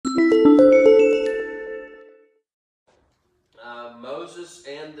Moses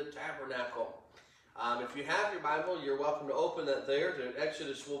and the tabernacle. If you have your Bible, you're welcome to open that there to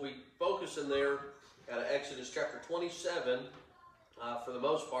Exodus. We'll be focusing there at Exodus chapter 27 for the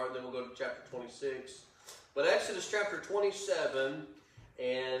most part. Then we'll go to chapter 26. But Exodus chapter 27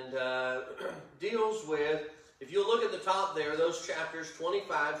 and deals with, if you look at the top there, those chapters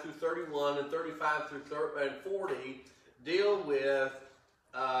 25 through 31 and 35 through 40 deal with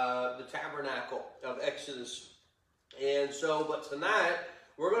the tabernacle of Exodus. And so, but tonight,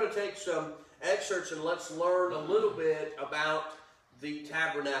 we're going to take some excerpts and let's learn a little bit about the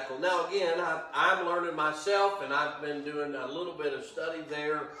tabernacle. Now again, I'm learning myself, and I've been doing a little bit of study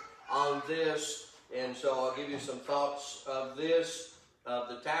there on this, and so I'll give you some thoughts of this, of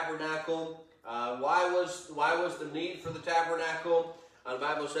the tabernacle. Why was the need for the tabernacle? The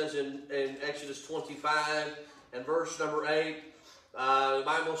Bible says in Exodus 25 and verse number 8, the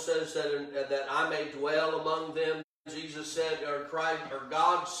Bible says that I may dwell among them. Jesus said, or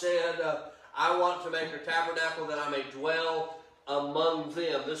God said, I want to make a tabernacle that I may dwell among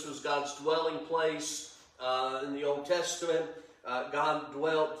them. This was God's dwelling place in the Old Testament. God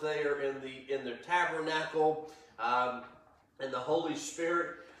dwelt there in the tabernacle, and the Holy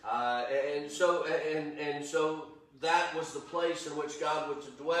Spirit, and so that was the place in which God was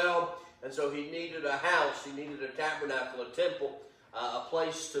to dwell. And so He needed a house, He needed a tabernacle, a temple, a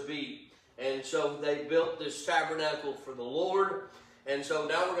place to be. And so they built this tabernacle for the Lord. And so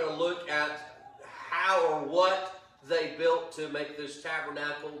now we're going to look at how or what they built to make this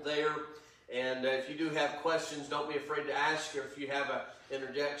tabernacle there. And if you do have questions, don't be afraid to ask, or if you have an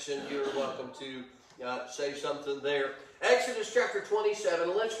interjection, you're welcome to say something there. Exodus chapter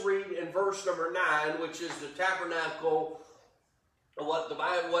 27, let's read in verse number 9, which is the tabernacle, what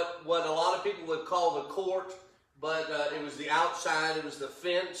a lot of people would call the court, but it was the outside, it was the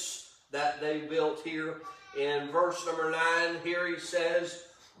fence that they built here. In verse number 9, here he says,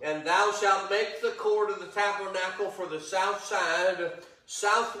 and thou shalt make the court of the tabernacle for the south side,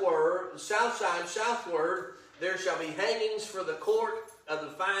 southward, there shall be hangings for the court of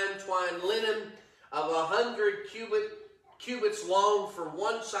the fine twined linen of 100 cubits long for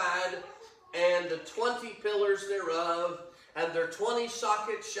one side, and the 20 pillars thereof, and their 20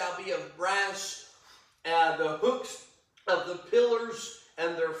 sockets shall be of brass, and the hooks of the pillars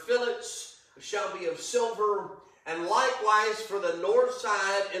and their fillets shall be of silver. And likewise for the north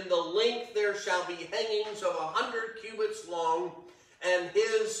side, in the length there shall be hangings of 100 cubits long, and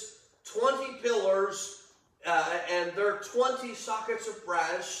his 20 pillars and their 20 sockets of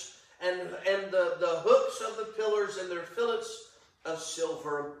brass, and the hooks of the pillars and their fillets of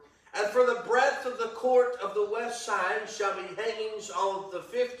silver. And for the breadth of the court of the west side shall be hangings of the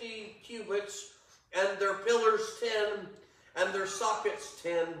 50 cubits, and their pillars 10, and their sockets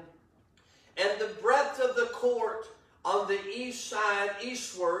 10. And the breadth of the court on the east side,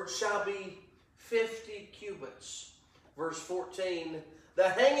 eastward, shall be 50 cubits. Verse 14, the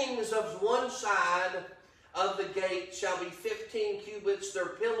hangings of one side of the gate shall be 15 cubits, their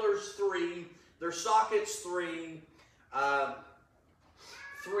pillars 3, their sockets 3, and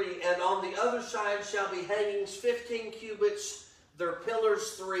on the other side shall be hangings 15 cubits, their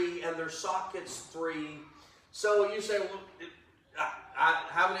pillars 3, and their sockets 3. So you say, well,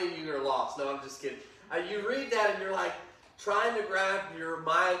 how many of you are lost? No, I'm just kidding. You read that and you're like trying to grab your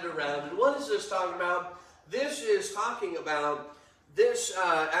mind around it. What is this talking about? This is talking about this,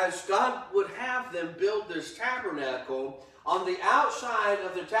 as God would have them build this tabernacle. On the outside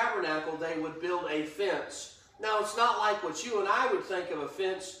of the tabernacle, they would build a fence. Now, it's not like what you and I would think of a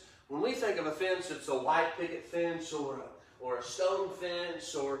fence. When we think of a fence, it's a white picket fence or a stone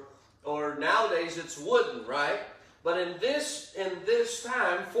fence, or nowadays it's wooden, right? But in this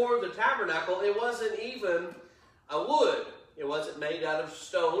time, for the tabernacle, it wasn't even a wood. It wasn't made out of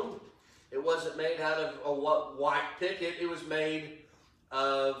stone. It wasn't made out of a white picket. It was made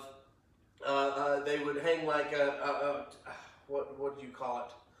of, they would hang like what do you call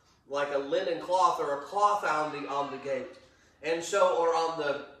it? Like a linen cloth or a cloth on the gate. And so, or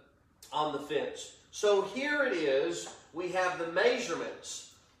on the fence. So here it is, we have the measurements.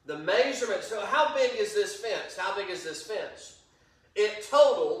 The measurements, so how big is this fence? How big is this fence? It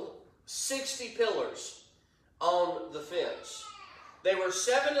totaled 60 pillars on the fence. They were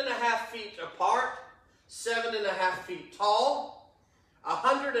 7.5 feet apart, 7.5 feet tall,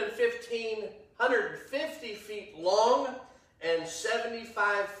 150 feet long, and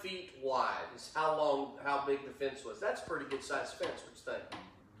 75 feet wide is how big the fence was. That's a pretty good sized fence, what you think?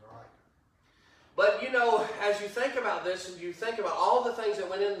 But you know, as you think about this, and you think about all the things that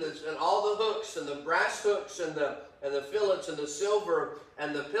went into this, and all the hooks, and the brass hooks, and the fillets, and the silver,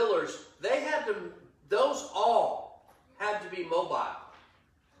 and the pillars, those all had to be mobile.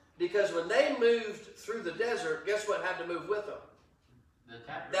 Because when they moved through the desert, guess what had to move with them?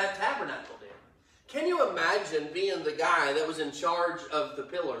 That tabernacle did. Can you imagine being the guy that was in charge of the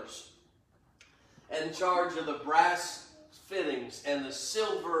pillars, and in charge of the brass fittings and the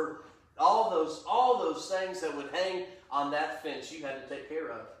silver, all those things that would hang on that fence you had to take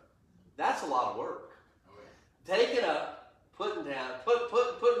care of? That's a lot of work. Taking up, putting down,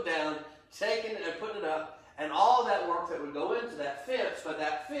 putting down, taking and putting it up, and all that work that would go into that fence. But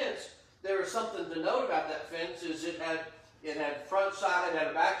that fence, there was something to note about that fence, is it had front side, it had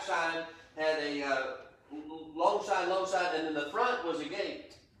a back side, had a long side, and in the front was a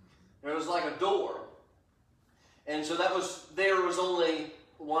gate. There was like a door. And so there was only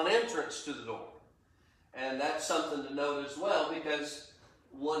one entrance to the door. And that's something to note as well, because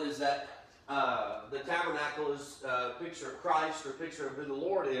what is that? The tabernacle is a picture of Christ, or a picture of who the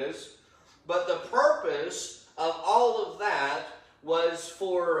Lord is. But the purpose of all of that was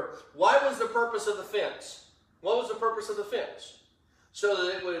for, why was the purpose of the fence? What was the purpose of the fence? So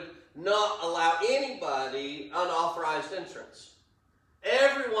that it would not allow anybody unauthorized entrance.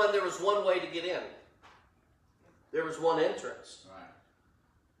 Everyone, there was one way to get in. There was one entrance.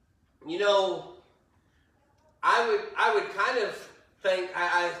 Right. You know, I would kind of think,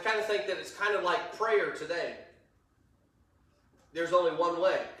 I kind of think that it's kind of like prayer today. There's only one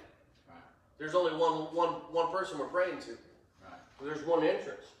way. Right. There's only one person we're praying to. Right. There's one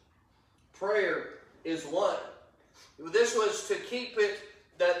entrance. Prayer is one. This was to keep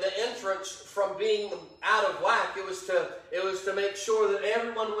the entrance from being out of whack. It was to make sure that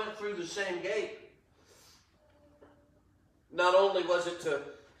everyone went through the same gate. Not only was it to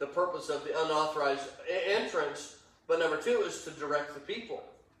the purpose of the unauthorized entrance, but number two is to direct the people.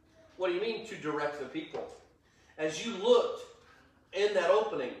 What do you mean to direct the people? As you looked in that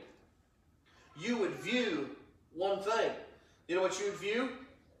opening, you would view one thing. You know what you would view?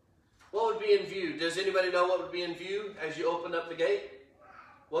 What would be in view? Does anybody know what would be in view as you opened up the gate?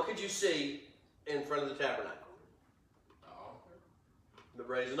 What could you see in front of the tabernacle? The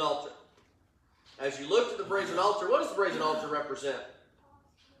brazen altar. As you looked at the brazen altar, what does the brazen altar represent?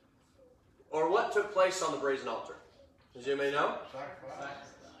 Or what took place on the brazen altar? Does anybody know?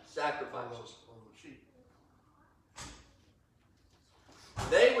 Sacrifices.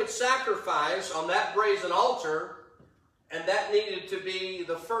 They would sacrifice on that brazen altar, and that needed to be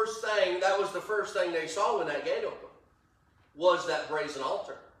the first thing. That was the first thing they saw when that gate opened, was that brazen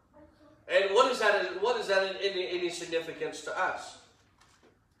altar. And what is that any significance to us?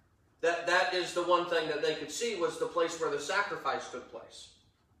 That is the one thing that they could see, was the place where the sacrifice took place.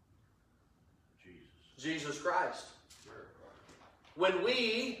 Jesus Christ.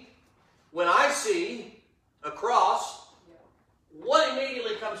 When I see a cross, what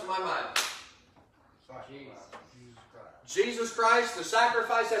immediately comes to my mind? Jesus Christ, the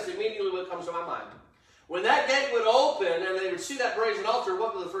sacrifice, that's immediately what comes to my mind. When that gate would open and they would see that brazen altar,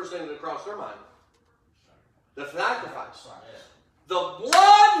 what was the first thing that crossed their mind? The sacrifice. The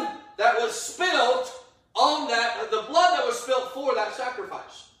blood that was spilt on that, the blood that was spilt for that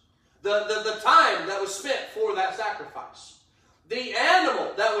sacrifice. The time that was spent for that sacrifice. The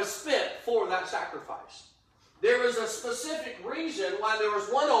animal that was spent for that sacrifice. There was a specific reason why there was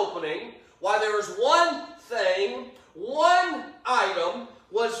one opening, why there was one thing, one item,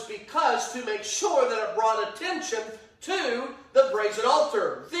 was because to make sure that it brought attention to the brazen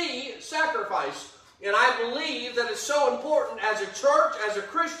altar, the sacrifice. And I believe that it's so important as a church, as a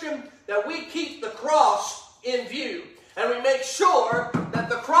Christian, that we keep the cross in view. And we make sure that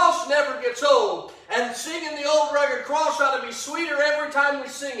the cross never gets old. And singing the old rugged cross ought to be sweeter every time we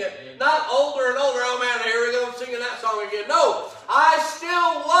sing it. Not older and older, oh man, here we go singing that song again. No, I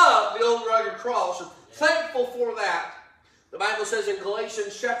still love the old rugged cross. Thankful for that. The Bible says in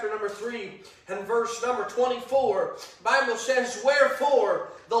Galatians chapter number 3 and verse number 24, the Bible says, wherefore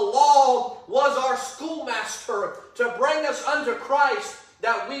the law was our schoolmaster to bring us unto Christ,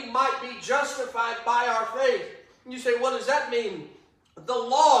 that we might be justified by our faith. And you say, what does that mean? The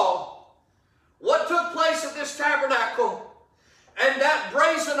law. What took place at this tabernacle and that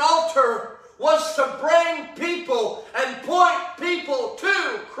brazen altar was to bring people and point people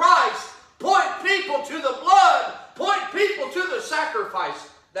to Christ, point people to the blood, point people to the sacrifice.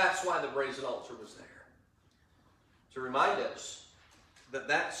 That's why the brazen altar was there. To remind us that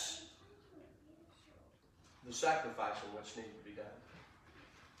that's the sacrifice in which needed to be done.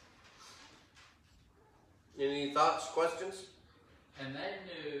 Any thoughts, questions? And they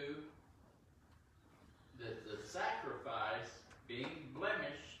knew that the sacrifice, being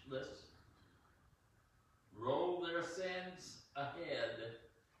blemishless, rolled their sins ahead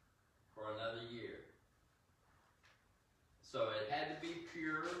for another year. So it had to be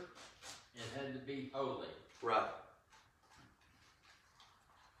pure, be holy. Right.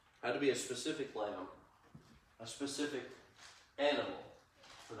 Had to be a specific lamb, a specific animal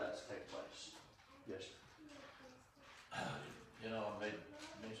for that to take place. Yes, sir. You know, I made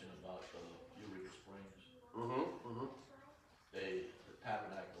mention about Eureka Springs. The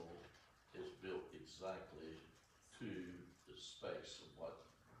tabernacle is built exactly to the specs of what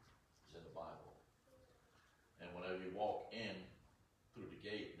is in the Bible. And whenever you walk in through the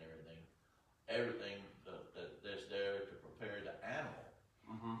gate and everything that's there to prepare the animal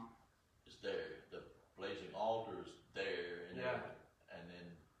is there. The blazing altar is there, and and then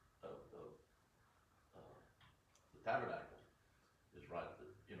the tabernacle is right,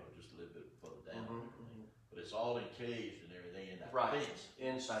 just a little bit further down. But it's all encaged and everything in that fence.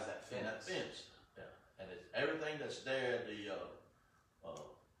 Inside that fence. In that fence, yeah. And it's everything that's there. The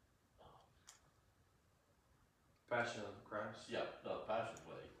Passion of the Christ. yeah, the Passion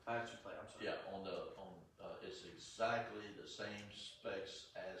Play. Passion play. I'm sorry. Yeah, it's exactly the same specs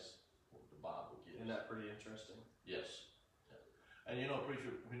as what the Bible gives. Isn't that pretty interesting? Yes. Yeah. And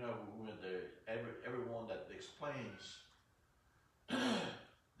preacher, we went there. Everyone that explains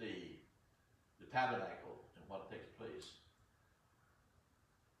the tabernacle and what takes place,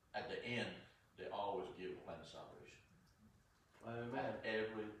 at the end they always give a plan of salvation. Amen. At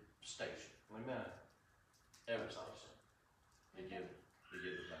every station. Amen. Every station. They give the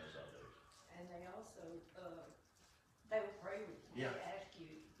plan of salvation. And they also, they will pray with you. Yeah. They ask you,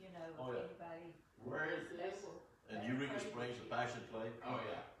 Oh, yeah. anybody. Where is They this? will. And Eureka Springs, the Passion Play. Oh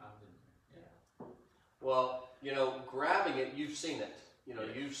yeah, I've been. Yeah. Well, grabbing it, you've seen it. Yes.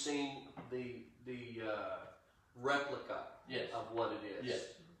 You've seen the replica Yes. of what it is. Yes.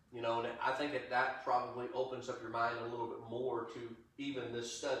 And I think that probably opens up your mind a little bit more to even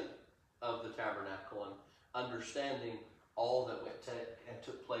this study of the tabernacle and understanding all that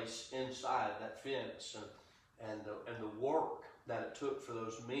took place inside that fence and the work that it took for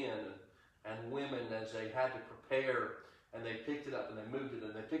those men and women as they had to prepare, and they picked it up and they moved it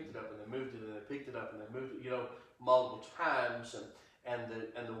and they picked it up and they moved it and they picked it up and they moved it, multiple times, and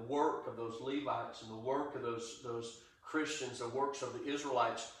the work of those Levites and the work of those Christians, the works of the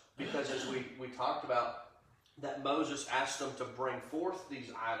Israelites, because as we talked about, that Moses asked them to bring forth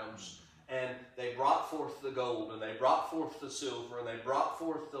these items, and they brought forth the gold, and they brought forth the silver, and they brought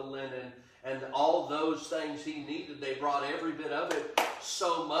forth the linen, and all those things he needed. They brought every bit of it,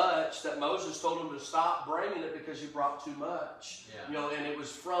 so much that Moses told them to stop bringing it because you brought too much. Yeah. And it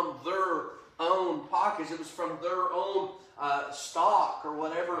was from their own pockets. It was from their own stock or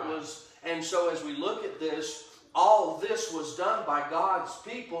whatever it was. And so as we look at this, all this was done by God's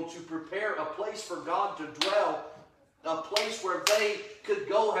people to prepare a place for God to dwell, a place where they could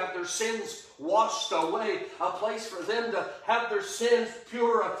go have their sins washed away, a place for them to have their sins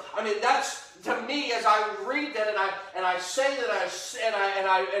pure. I mean, that's, to me, as I read that and I say that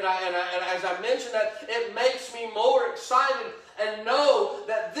and as I mention that, it makes me more excited and know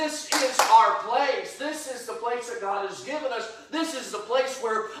that this is our place. This is the place that God has given us. This is the place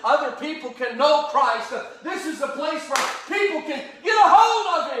where other people can know Christ. This is the place where people can get a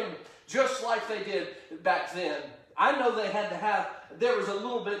hold of Him, just like they did back then. I know there was a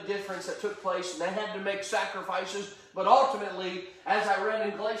little bit difference that took place, and they had to make sacrifices, but ultimately, as I read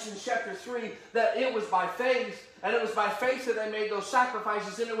in Galatians chapter 3, that it was by faith, and it was by faith that they made those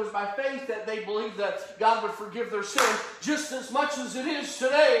sacrifices, and it was by faith that they believed that God would forgive their sins just as much as it is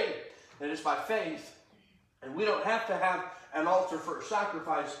today. It is by faith. And we don't have to have an altar for a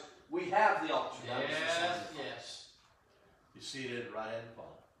sacrifice. We have the altar. Yes. You see it right at the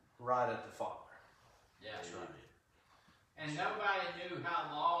Father. Right at the Father. Yeah. That's right. And nobody knew how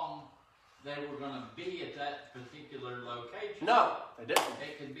long they were going to be at that particular location. No, they didn't.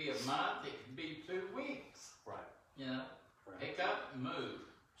 It could be a month. It could be 2 weeks. Right. Right. Pick up and move.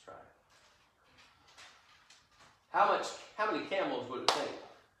 That's right. How many camels would it take?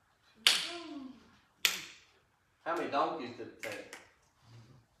 How many donkeys did it take?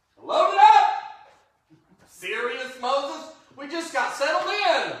 Load it up! Serious, Moses? We just got settled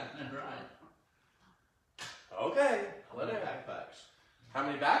in. Right. Okay. How many backpacks? How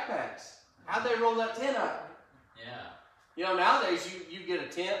many backpacks? How'd they roll that tent up? Yeah. Nowadays you get a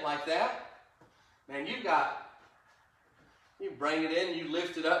tent like that, man, you bring it in, you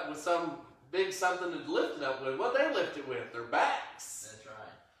lift it up with some big something to lift it up with. What they lift it with? Their backs. That's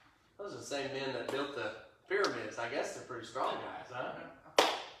right. Those are the same men that built the pyramids. I guess they're pretty strong guys, huh?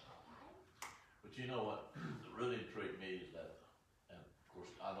 But you know what really intrigued me is that, and of course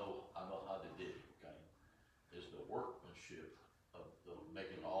I know how they did it, okay, is the workmanship of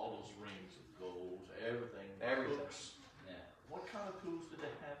making all those rings of gold, everything. Everything. Hooks. Yeah. What kind of tools did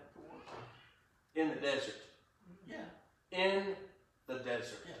they have to work with?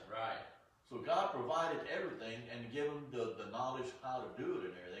 how to do it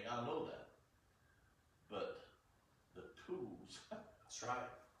and everything, I know that. But the tools, That's right.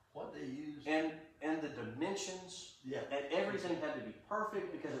 what they use. And the dimensions, Yeah. and everything had to be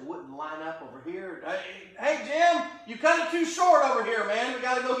perfect because it wouldn't line up over here. Hey Jim, you cut it too short over here, man. We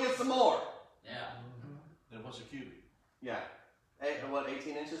got to go get some more. Yeah. Then what's a cubic? Yeah. What,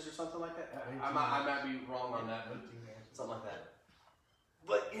 18 inches or something like that? I might be wrong on that, but something like that.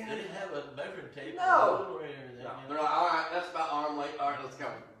 But They didn't have a measuring tape No. or anything. no, you they're know? like, all right, that's about arm length. All right, let's go.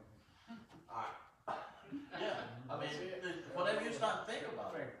 All right. Yeah, I mean, whatever you start to think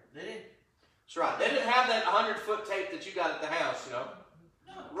about it, they didn't. That's right. They didn't have that 100-foot tape that you got at the house, you know.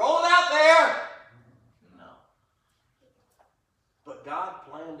 No. Roll it out there. No. But God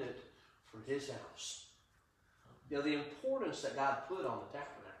planned it for His house. You know, the importance that God put on the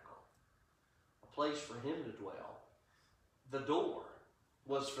tabernacle, a place for Him to dwell. The door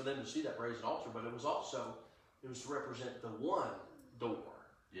was for them to see that brazen altar, but it was to represent the one door.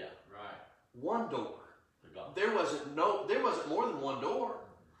 Yeah, Right. One door. the God. There wasn't more than one door.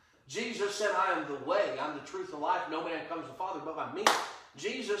 Jesus said, I am the way, I'm the truth and life. No man comes to the Father but by me.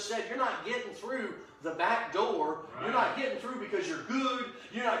 Jesus said, you're not getting through the back door. Right. You're not getting through because you're good.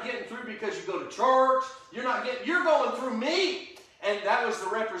 You're not getting through because you go to church. You're going through me. And that was the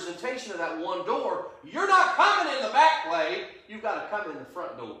representation of that one door. You're not coming in the back way. You've got to come in the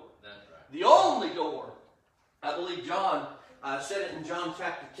front door. That's right. The only door. I believe John said it in John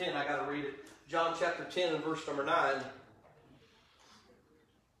chapter 10. I got to read it. John chapter 10 and verse number 9.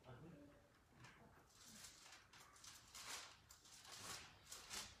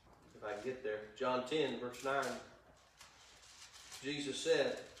 If I can get there. John 10 verse 9. Jesus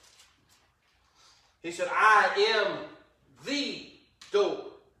said, He said, I am the door.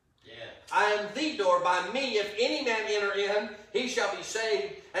 Yeah. I am the door. By me, if any man enter in, he shall be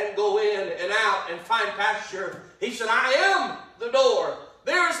saved and go in and out and find pasture. He said, I am the door.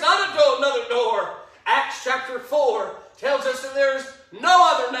 There is not another door. Acts chapter 4 tells us that there is no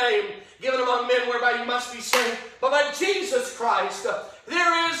other name given among men whereby you must be saved, but by Jesus Christ.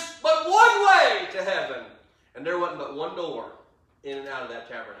 There is but one way to heaven. And there wasn't but one door in and out of that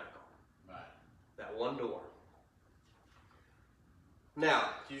tabernacle. Right. That one door. Now,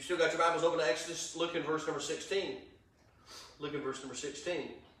 you still got your Bibles open to Exodus. Look in verse number 16. Look in verse number 16.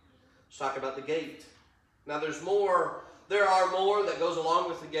 Let's talk about the gate. Now, there are more that goes along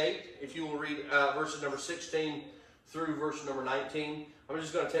with the gate. If you will read verses number 16 through verse number 19. I'm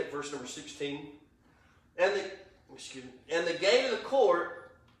just going to take verse number 16. And the gate of the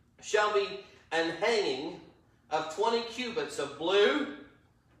court shall be an hanging of 20 cubits of blue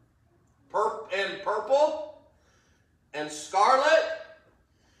and purple and scarlet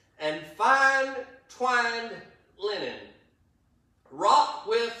and fine twined linen, wrought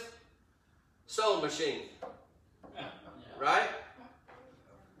with sewing machine. Yeah. Right?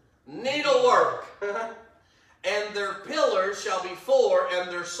 Needlework. And their pillars shall be 4, and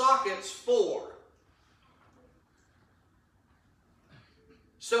their sockets 4.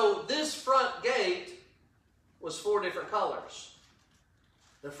 So this front gate was 4 different colors.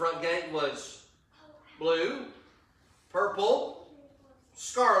 The front gate was blue, purple,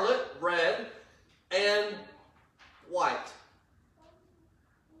 scarlet, red, and white.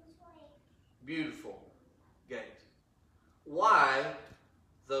 Beautiful gate. Why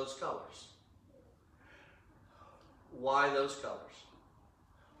those colors? Why those colors?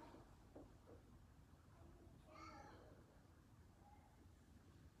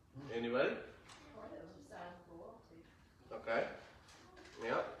 Anybody? Or that was a sign of royalty. Okay.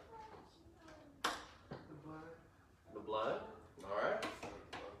 Yep. The blood. All right.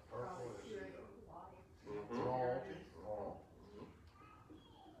 Probably purity of life. Mm-hmm.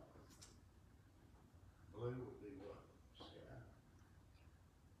 Blue would be what? Sky.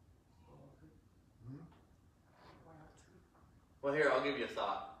 Well, here, I'll give you a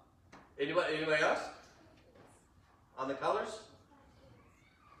thought. Anybody else? On the colors?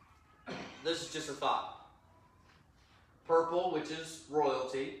 This is just a thought. Purple, which is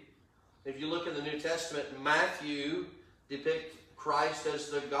royalty. If you look in the New Testament, Matthew depicts Christ as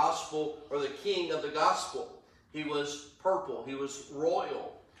the gospel or the king of the gospel. He was purple. He was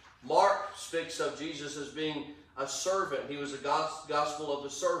royal. Mark speaks of Jesus as being a servant. He was a gospel of the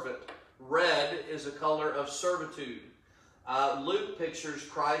servant. Red is a color of servitude. Luke pictures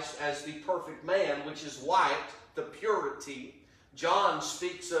Christ as the perfect man, which is white, the purity. John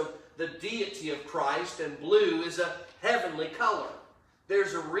speaks of the deity of Christ, and blue is a heavenly color.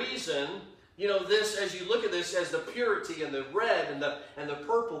 There's a reason, this, as you look at this as the purity and the red and the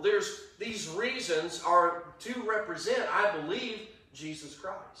purple, these reasons are to represent, I believe, Jesus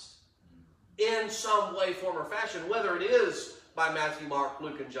Christ. In some way, form, or fashion, whether it is by Matthew, Mark,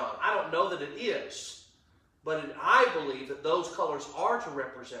 Luke, and John. I don't know that it is, but I believe that those colors are to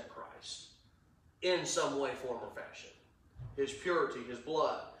represent Christ in some way, form, or fashion. His purity, his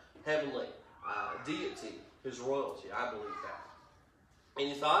blood, heavenly, deity, his royalty. I believe that.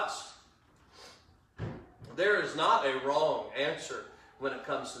 Any thoughts? There is not a wrong answer when it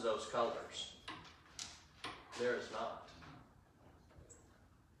comes to those colors. There is not.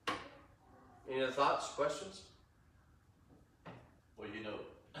 Any other thoughts, questions? Well, you know,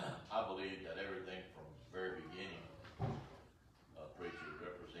 I believe that everything from the very beginning, preacher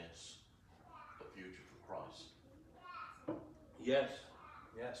represents the future for Christ. Yes.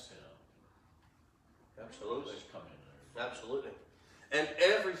 Yes. You know, Absolutely. just come in there. Absolutely. And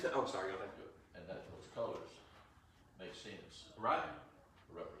everything. Oh, sorry. Go ahead. And that those colors make sense. Right.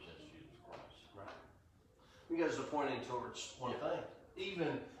 It represents Jesus Christ. Right. You guys are pointing towards one thing.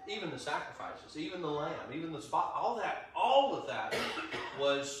 Even the sacrifices, even the lamb, even the spot, all of that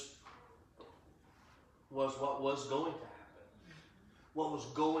was what was going to happen. What was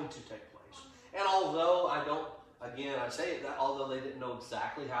going to take place. And although I say it that although they didn't know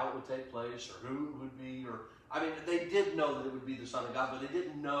exactly how it would take place or who it would be, they did know that it would be the Son of God, but they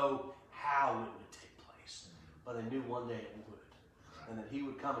didn't know how it would take place. But they knew one day it would. And that he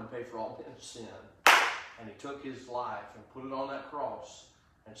would come and pay for all men's sin. And he took his life and put it on that cross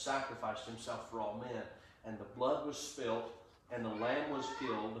and sacrificed himself for all men. And the blood was spilt, and the lamb was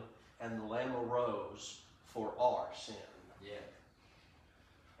killed, and the lamb arose for our sin. Yeah.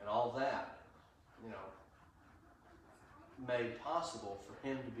 And all that, made possible for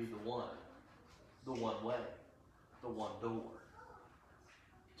him to be the one way, the one door,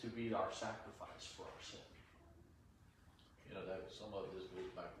 to be our sacrifice for our sin. You know, that some of this goes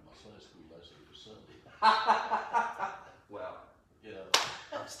back to my Sunday school lesson for Sunday. Well, You know,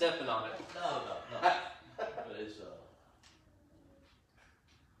 I'm stepping on it. no. But it's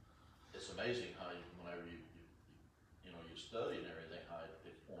amazing how whenever you study and everything, how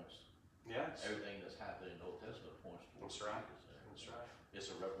it points. Yes. Everything that's happened in the Old Testament points towards That's right. Jesus. That's right. It's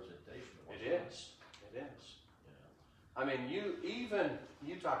a representation of what's It is. It is. You know. I mean,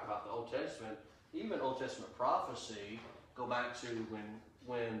 you talk about the Old Testament, even Old Testament prophecy, go back to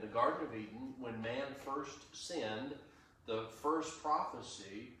when the Garden of Eden, when man first sinned, the first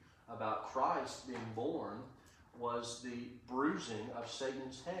prophecy about Christ being born was the bruising of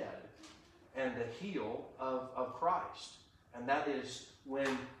Satan's head and the heel of Christ. And that is when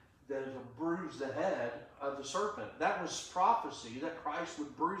there's a bruise the head of the serpent. That was prophecy that Christ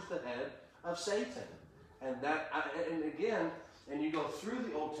would bruise the head of Satan. And and you go through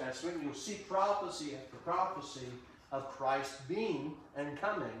the Old Testament, and you'll see prophecy after prophecy of Christ being and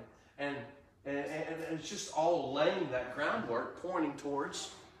coming. And it's just all laying that groundwork pointing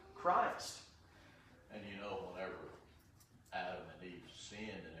towards Christ. And whenever Adam and Eve sinned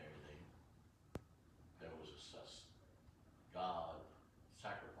and everything, there was God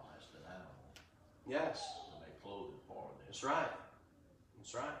sacrificed an animal Yes. to make clothing for them. That's right.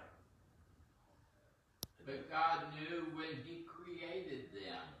 That's right. But God knew when he created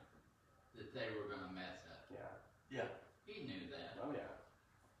them that they were going to mess up. Yeah. He knew that. Oh, yeah.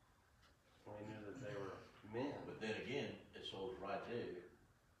 Well, he knew that they were men. But then again, it shows right there,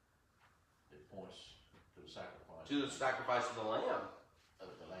 it points to the sacrifice. To the sacrifice of the lamb. Of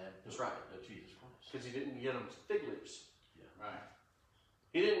the Lamb. That's right. Of Jesus Christ. Because he didn't get them fig leaves. Right.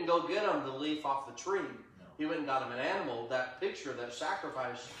 He didn't go get them the leaf off the tree. No. He went and got them an animal. That picture, that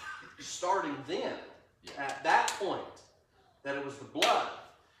sacrifice, starting then, Yeah. at that point, that it was the blood,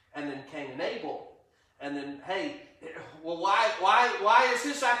 and then Cain and Abel, and then, hey, well, why is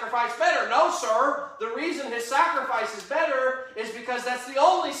his sacrifice better? No, sir. The reason his sacrifice is better is because that's the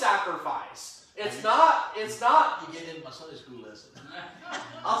only sacrifice. It's not. You get into my Sunday school lesson.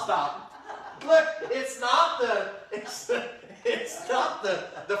 I'll stop. Look, it's not the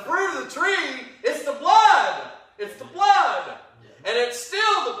fruit of the tree. It's the blood. It's the blood, and it's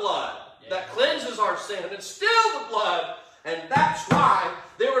still the blood that cleanses our sin. It's still the blood, and that's why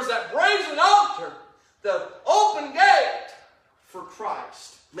there was that brazen altar, the open gate for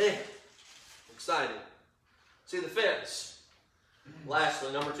Christ. Man, exciting. See the fence.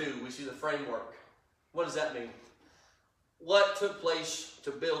 Lastly, number 2, we see the framework. What does that mean? What took place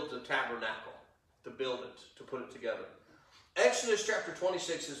to build the tabernacle, to build it, to put it together? Exodus chapter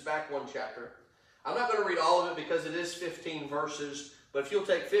 26 is back one chapter. I'm not going to read all of it because it is 15 verses, but if you'll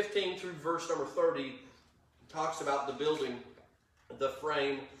take 15 through verse number 30, it talks about the building, the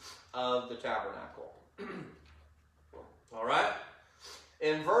frame of the tabernacle. All right?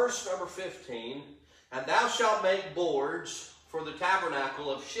 In verse number 15, and thou shalt make boards for the tabernacle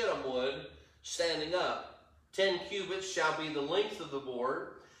of shittim wood standing up. 10 cubits shall be the length of the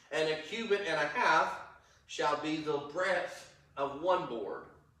board, and 1.5 cubits shall be the breadth of one board.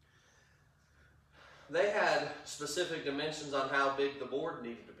 They had specific dimensions on how big the board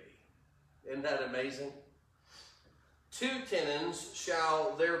needed to be. Isn't that amazing? 2 tenons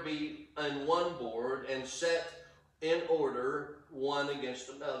shall there be in one board, and set in order one against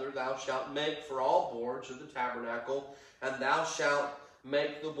another. Thou shalt make for all boards of the tabernacle, and thou shalt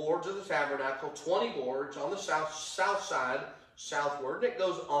make the boards of the tabernacle 20 boards on the south side, southward. And it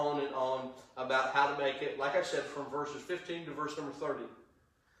goes on and on about how to make it, like I said, from verses 15 to verse number 30.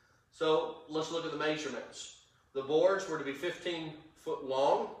 So let's look at the measurements. The boards were to be 15 foot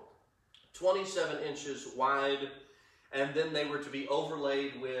long, 27 inches wide, and then they were to be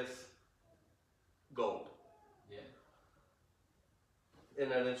overlaid with gold. Yeah. Isn't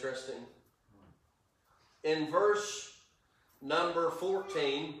that interesting? In verse number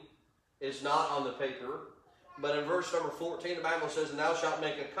 14 is not on the paper, but in verse number 14 the Bible says, and thou shalt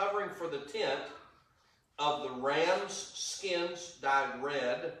make a covering for the tent of the ram's skins dyed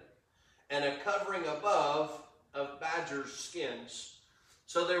red, and a covering above of badger's skins.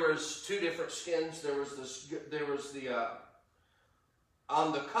 So there was 2 different skins. There was the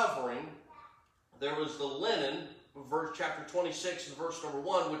on the covering, there was the linen, verse chapter 26 and verse number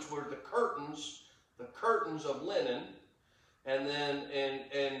 1, which were the curtains of linen. And then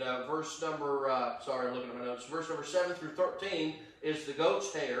in verse number, sorry, I'm looking at my notes. Verse number 7 through 13 is the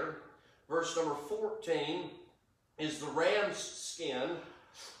goat's hair. Verse number 14 is the ram's skin,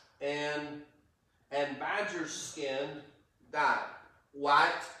 and badger's skin dyed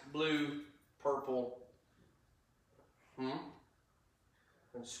white, blue, purple, and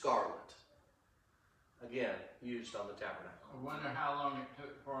scarlet. Again, used on the tabernacle. I wonder how long it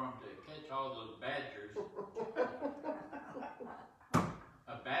took for them to catch all those badgers.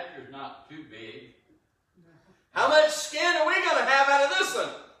 A badger's not too big. How much skin are we going to have out of this one?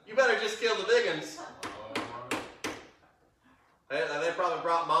 You better just kill the big ones. They probably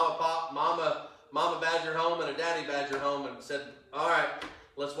brought mama badger home and a daddy badger home and said, all right,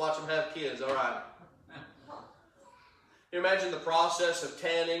 let's watch them have kids. All right. You imagine the process of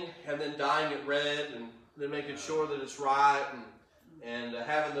tanning and then dyeing it red and then making sure that it's right and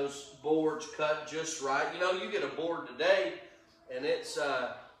having those boards cut just right. You know, you get a board today and it's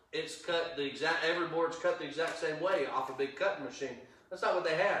cut every board's cut the exact same way off a big cutting machine. That's not what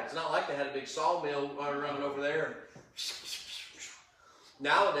they had. It's not like they had a big sawmill running over there.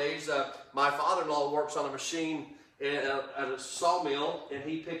 Nowadays, my father-in-law works on a machine at a sawmill, and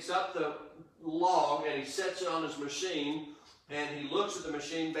he picks up the log and he sets it on his machine, and he looks at the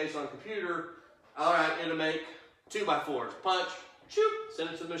machine based on a computer. All right, it'll make 2x4s. Punch, shoot,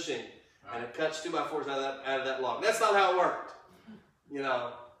 send it to the machine, and it cuts 2x4s out of that log. That's not how it worked. You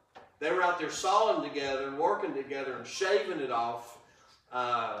know, they were out there sawing together and working together and shaving it off.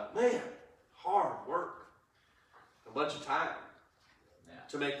 Man, hard work. A bunch of time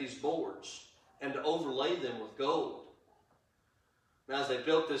to make these boards and to overlay them with gold. Now, as they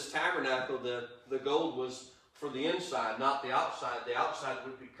built this tabernacle, the gold was for the inside, not the outside. The outside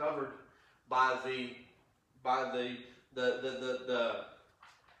would be covered by the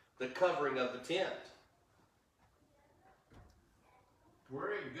covering of the tent.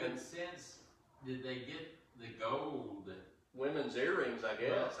 Where in good sense did they get the gold? Women's earrings, I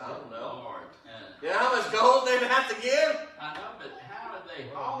guess. I don't know. Lord. You know how much gold they'd have to give? I know, but how are they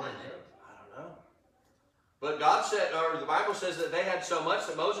hauling it? I don't know. But God said, or the Bible says that they had so much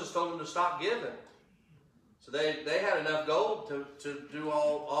that Moses told them to stop giving. So they had enough gold to do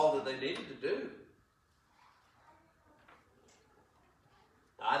all that they needed to do.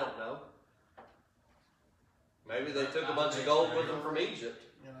 I don't know. Maybe they took a bunch of gold with them from Egypt.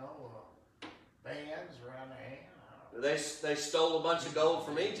 You know, bands around the hand. They stole a bunch of gold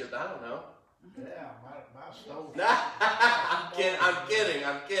from Egypt. I don't know. Yeah, my stove. I'm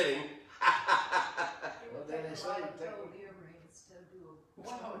kidding. Well, then they say Gold earrings to do a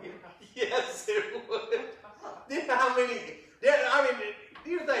Yes, it would. Yeah, how many? Yeah, I mean,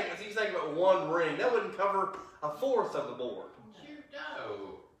 if you think about one ring, that wouldn't cover a fourth of the board. You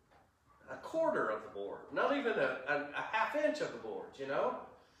know. A quarter of the board. Not even a half inch of the board, you know?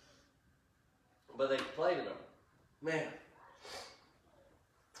 But they plated them. Man,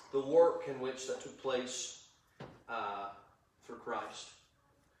 the work in which that took place for Christ.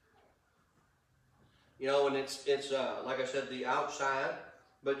 You know, and it's like I said, the outside,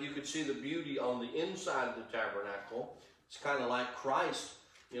 but you could see the beauty on the inside of the tabernacle. It's kind of like Christ.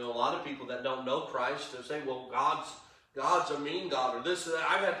 You know, a lot of people that don't know Christ, they say, well, God's a mean God, or this or that.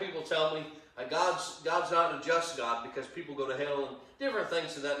 I've had people tell me, God's not a just God because people go to hell and different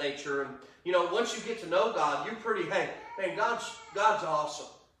things of that nature. And you know, once you get to know God, you're pretty. Hey, man, God's awesome.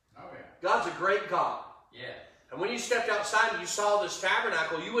 Oh yeah. God's a great God. Yeah. And when you stepped outside and you saw this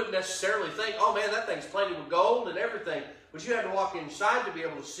tabernacle, you wouldn't necessarily think, oh man, that thing's plated with gold and everything. But you had to walk inside to be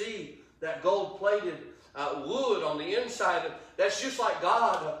able to see that gold-plated wood on the inside. That's just like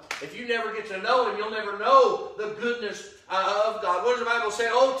God. If you never get to know Him, you'll never know the goodness of God. What does the Bible say?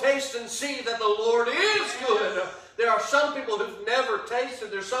 Oh, taste and see that the Lord is good. There are some people who've never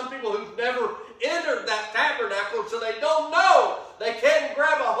tasted. There's some people who've never entered that tabernacle, so they don't know. They can't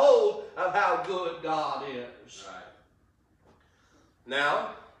grab a hold of how good God is. Right.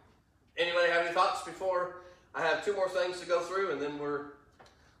 Now, anybody have any thoughts before I have two more things to go through, and then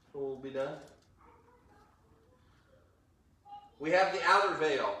we'll be done? We have the outer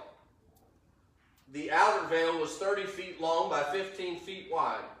veil. The outer veil was 30 feet long by 15 feet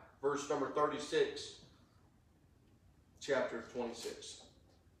wide. Verse number 36, chapter 26.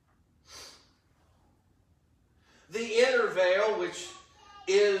 The inner veil, which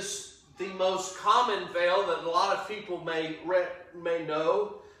is the most common veil that a lot of people may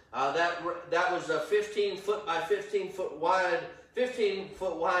know, that was a 15 foot by 15 foot wide, 15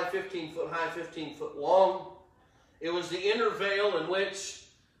 foot wide, 15 foot high, 15 foot long. It was the inner veil in which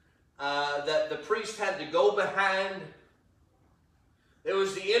that the priest had to go behind. It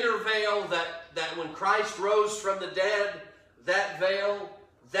was the inner veil that when Christ rose from the dead, that veil,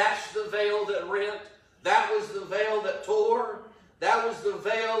 that's the veil that rent. That was the veil that tore. That was the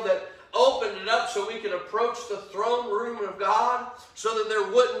veil that opened it up so we could approach the throne room of God, so that there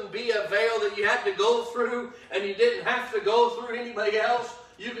wouldn't be a veil that you had to go through and you didn't have to go through anybody else.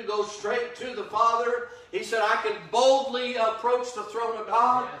 You could go straight to the Father. He said, I can boldly approach the throne of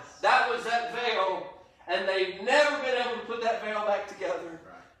God. Yes. That was that veil. And they've never been able to put that veil back together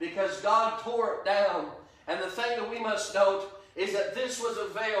because God tore it down. And the thing that we must note is that this was a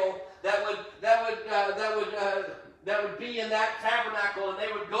veil that would be in that tabernacle, and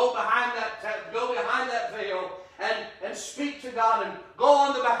they would go behind that veil and speak to God and go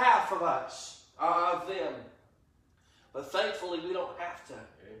on the behalf of us, of them. But thankfully, we don't have to.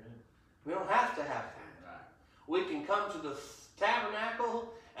 Amen. We don't have to have that. Right. We can come to the tabernacle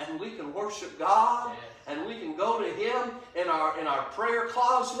and we can worship God. Yes. And we can go to Him in our prayer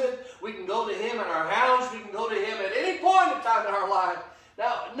closet. We can go to Him in our house. We can go to Him at any point in time in our life.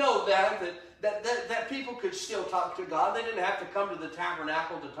 Now, know that people could still talk to God. They didn't have to come to the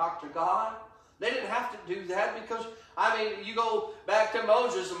tabernacle to talk to God. They didn't have to do that because, you go back to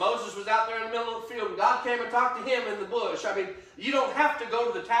Moses, and Moses was out there in the middle of the field, and God came and talked to him in the bush. You don't have to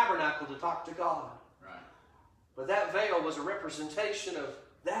go to the tabernacle to talk to God. Right. But that veil was a representation of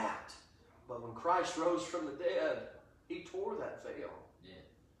that. But when Christ rose from the dead, He tore that veil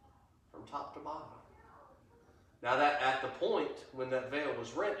from top to bottom. Now that at the point when that veil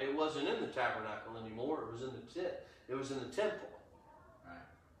was rent, it wasn't in the tabernacle anymore. It was in the tent. It was in the temple. Right.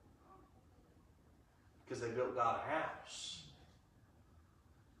 Because they built God a house.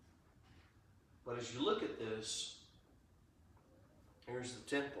 But as you look at this, here's the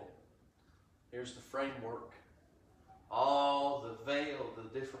temple. Here's the framework. All the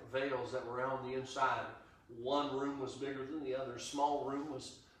different veils that were on the inside. One room was bigger than the other. Small room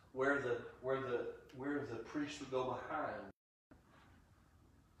was where the priest would go behind.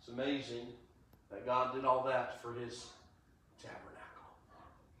 It's amazing that God did all that for His tabernacle.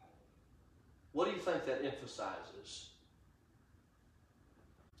 What do you think that emphasizes?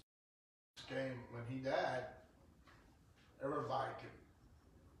 Came when He died, everybody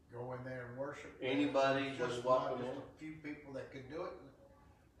could go in there and worship. Anybody Just was welcome not in. just a few people that could do it.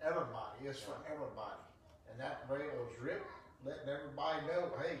 Everybody. It's for everybody. And that veil was ripped, letting everybody know,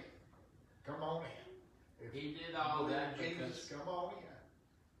 hey, come on in. If He did you all believe that in Jesus, come on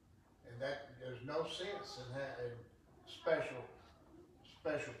in. And that there's no sense in having special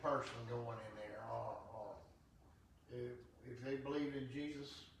person going in there. Or if they believed in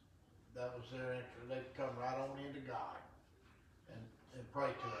Jesus, that was their answer. They could come right on into God and pray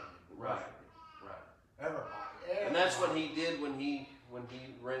to Him. Right. Worship Him. Right. Everybody. And that's what He did when he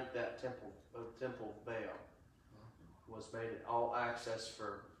rent that temple veil. Was made it all access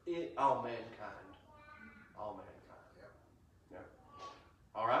for all mankind. All mankind. Yeah.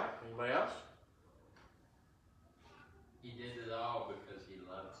 All right. Anybody else? He did it all because He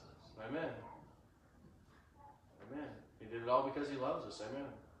loves us. Amen. Amen. He did it all because He loves us. Amen.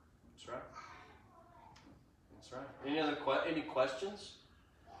 That's right. That's right. Any questions?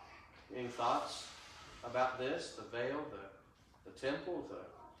 Any thoughts about this? The veil, the temple,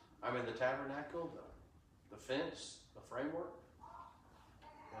 the tabernacle, the fence, the framework?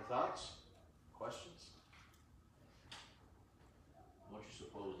 Any thoughts? Questions? Don't you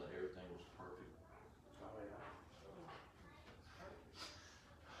suppose that everything was perfect? Oh, yeah.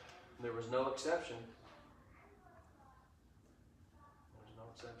 There was no exception. There was no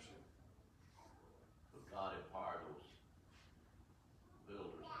exception. But God empowered those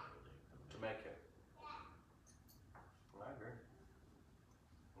builders and everything. To make it. I agree.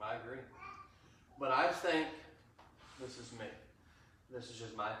 I agree. But I think, this is me, this is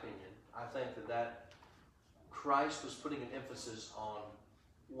just my opinion, I think that Christ was putting an emphasis on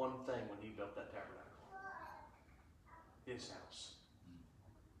one thing when he built that tabernacle. His house.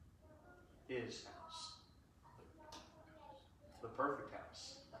 His house. The perfect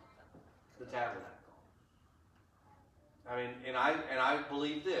house. The tabernacle. I mean, and I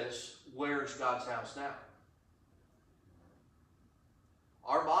believe this, where's God's house now?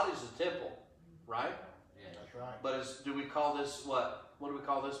 Our body's a temple, right? Yeah. That's right. But do we call this what? What do we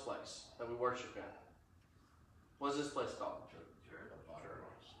call this place that we worship in? What's this place called?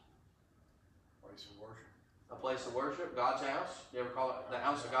 Place of worship. A place of worship? God's house? You ever call it the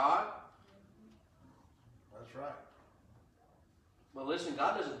house of God? That's right. Well, listen,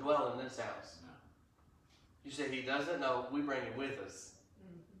 God doesn't dwell in this house. No. You say he doesn't? No, we bring him with us.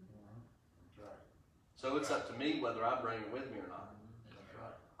 That's right. So it's up to me whether I bring him with me or not. That's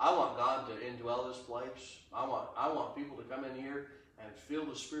right. I want God to indwell this place. I want people to come in here and feel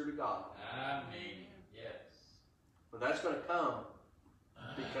the Spirit of God. Amen. Yes. But that's going to come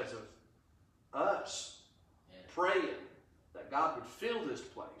because of us Yes. praying that God would fill this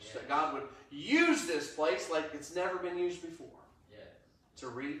place, Yes. that God would use this place like it's never been used before Yes. to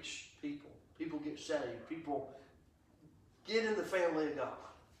reach people. People get saved. People get in the family of God.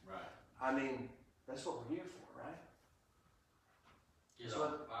 Right. I mean, that's what we're here for, right? Get That's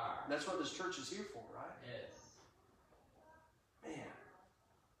on what- fire. That's what this church is here for, right? Yes. Man.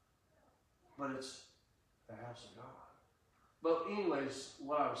 But it's the house of God. But anyways,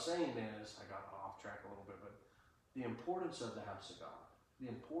 what I was saying is, I got off track a little bit, but the importance of the house of God, the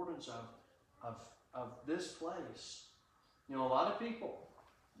importance of this place. You know, a lot of people,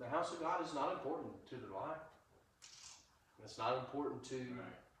 the house of God is not important to their life. It's not important to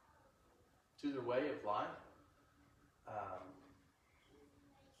Right. their way of life.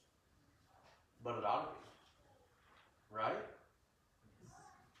 But it ought to be. Right?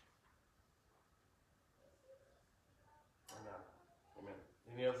 Amen.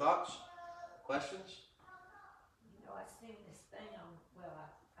 Any other thoughts? Questions? You know, I seen this thing on, well,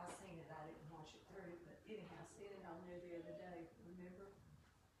 I seen it, I didn't watch it through, but anyhow, I seen it on there the other day, remember?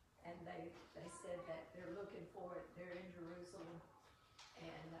 And they said that they're looking for it, they're in Jerusalem,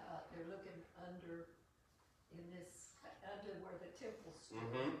 and, they're looking under where the temple stood.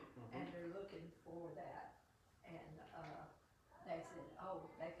 And they're looking for that, and, they said, oh,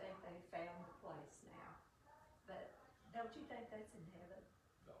 they think they found the place now. But don't you think that's in heaven?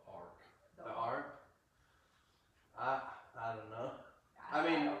 The ark. The ark? I don't know. I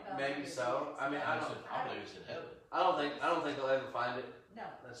mean, don't know maybe where it so. is. I mean, I don't- I believe it's in heaven. I don't think they'll ever find it. No,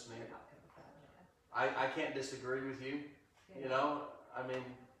 That's me. you're not gonna find that. I can't disagree with you. You know, I mean,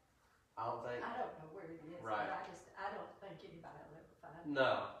 I don't think. I don't know where it is, Right. but I don't think anybody will ever find it.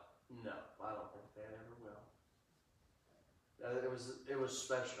 No, I don't think they ever will. It was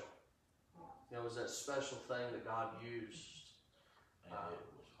special. It was that special thing that God used, And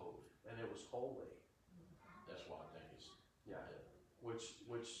it was holy. and it was holy. That's why I think it's Yeah. heaven.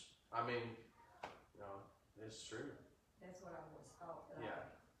 Which I mean, you know, it's true. That's what I always thought, but Yeah.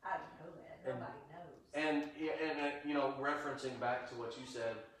 I didn't know that, And- nobody knows. And you know, referencing back to what you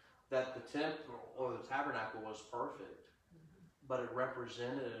said, that the temple or the tabernacle was perfect, but it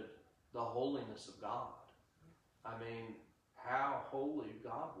represented the holiness of God. I mean, how holy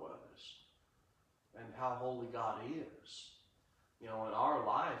God was, and how holy God is. You know, in our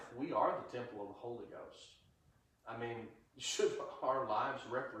life, we are the temple of the Holy Ghost. I mean, should our lives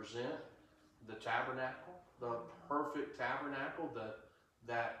represent the tabernacle, the perfect tabernacle,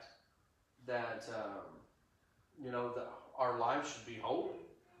 you know, that our lives should be holy,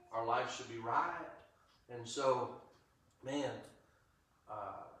 our lives should be right. And so, man,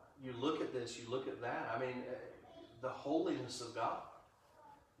 you look at this, you look at that. I mean, the holiness of God,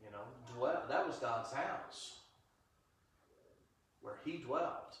 you know, that was God's house, where He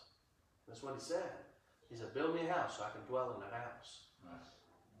dwelt. That's what He said. He said, build me a house so I can dwell in that house. Right.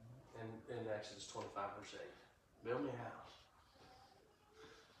 In Exodus 25, verse 8. Build me a house.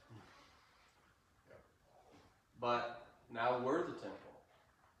 But now we're the temple.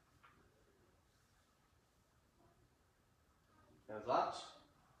 Any thoughts?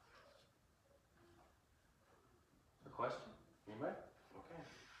 A question? Anybody? Okay.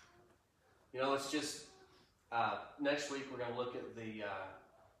 You know, it's just next week we're going to look at the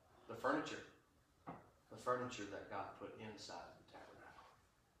furniture that God put inside the tabernacle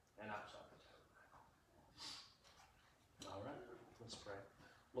and outside the tabernacle. All right, let's pray.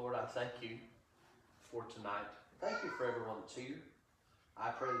 Lord, I thank you for tonight. Thank you for everyone that's here. I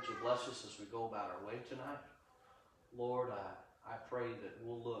pray that you bless us as we go about our way tonight. Lord, I pray that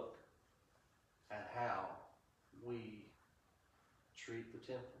we'll look at how we treat the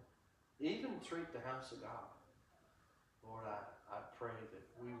temple, even treat the house of God. Lord, I pray that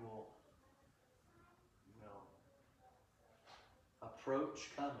we will,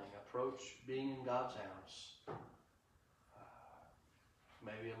 approach being in God's house,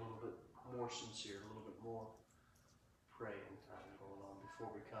 maybe a little bit more sincere, a little bit more praying time going on before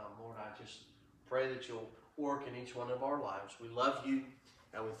we come. Lord, I just pray that you'll work in each one of our lives. We love you,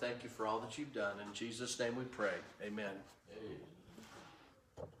 and we thank you for all that you've done. In Jesus' name we pray. Amen. Amen.